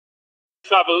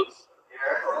travels.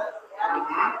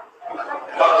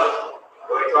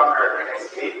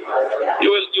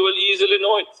 You will easily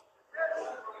know it.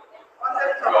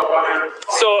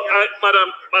 So,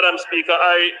 Madam Speaker,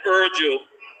 I urge you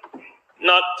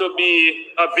not to be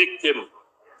a victim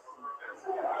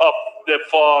of the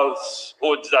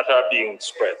falsehoods that are being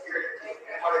spread.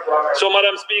 So,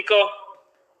 Madam Speaker,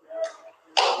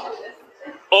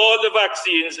 all the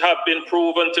vaccines have been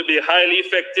proven to be highly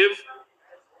effective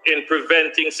in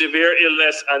preventing severe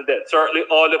illness and death. Certainly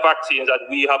all the vaccines that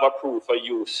we have approved for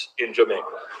use in Jamaica.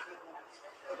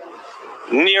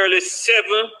 Nearly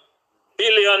 7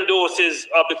 billion doses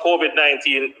of the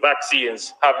COVID-19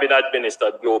 vaccines have been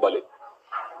administered globally.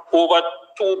 Over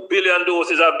 2 billion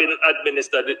doses have been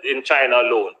administered in China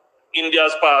alone. India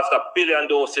has passed 1 billion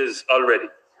doses already.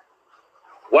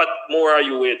 What more are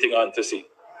you waiting on to see?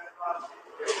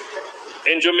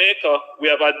 In Jamaica, we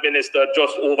have administered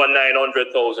just over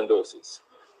 900,000 doses.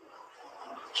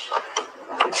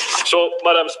 So,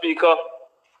 Madam Speaker,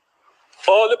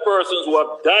 all the persons who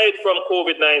have died from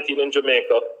COVID-19 in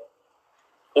Jamaica,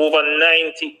 over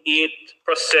 98%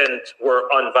 were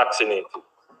unvaccinated.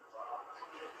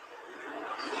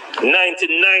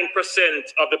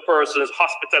 99% of the persons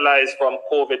hospitalized from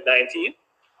COVID-19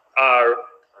 are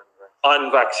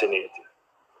unvaccinated.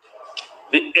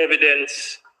 The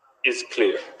evidence is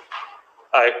clear.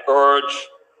 I urge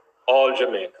all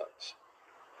Jamaicans,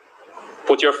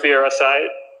 put your fear aside.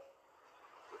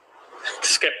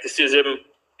 Skepticism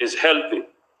is healthy,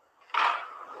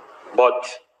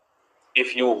 but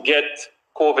if you get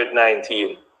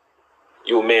COVID-19,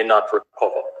 you may not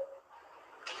recover.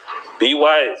 Be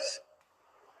wise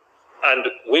and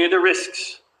weigh the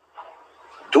risks.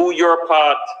 Do your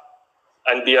part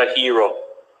and be a hero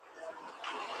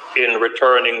in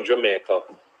returning Jamaica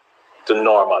to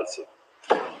normalcy.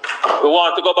 We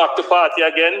want to go back to party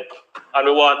again, and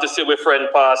we want to see we friend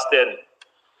past then.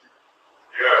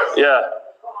 Yeah.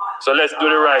 So let's do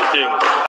the right thing.